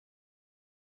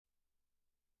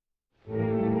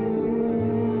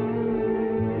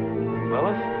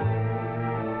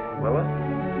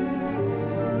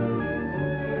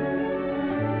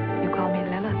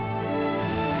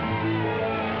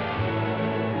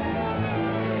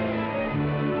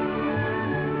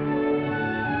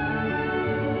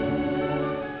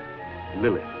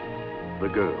Lilith, the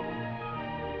girl,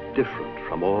 different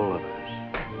from all others.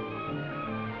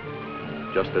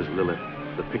 Just as Lilith,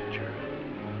 the picture,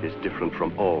 is different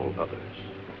from all others.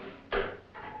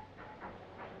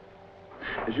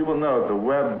 As you will know, the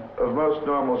web of most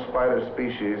normal spider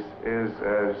species is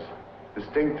as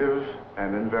distinctive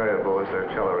and invariable as their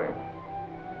coloring.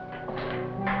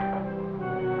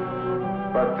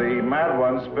 But the mad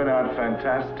ones spin out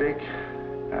fantastic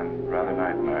and rather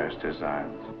nightmarish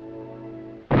designs.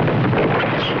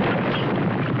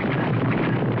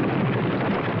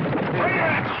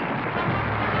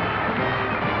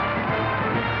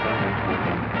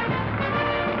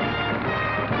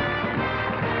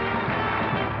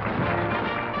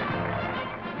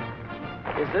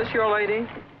 Is this your lady?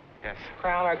 Yes.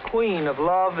 Crown her queen of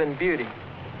love and beauty.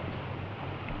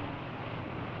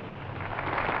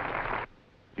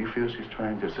 Do you feel she's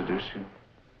trying to seduce you?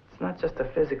 It's not just a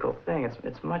physical thing.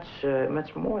 It's much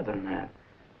more than that.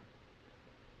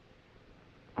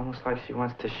 Almost like she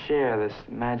wants to share this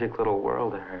magic little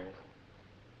world of hers.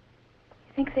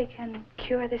 You think they can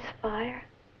cure this fire?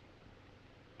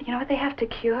 You know what they have to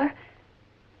cure?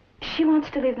 She wants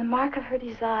to leave the mark of her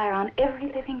desire on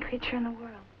every living creature in the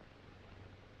world.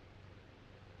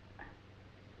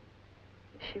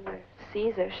 If she were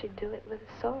Caesar, she'd do it with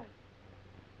a sword.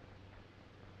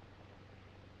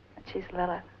 But she's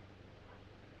Lilith.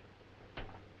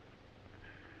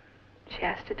 She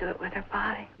has to do it with her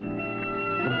body.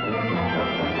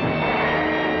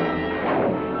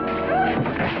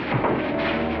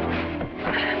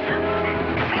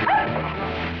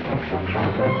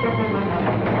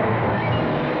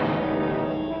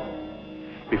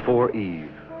 Before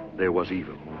Eve, there was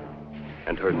evil,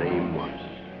 and her name was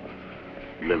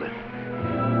Lilith.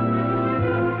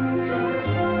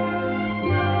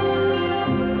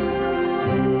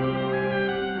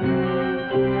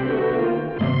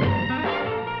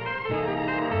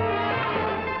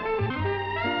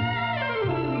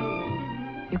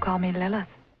 You call me Lilith?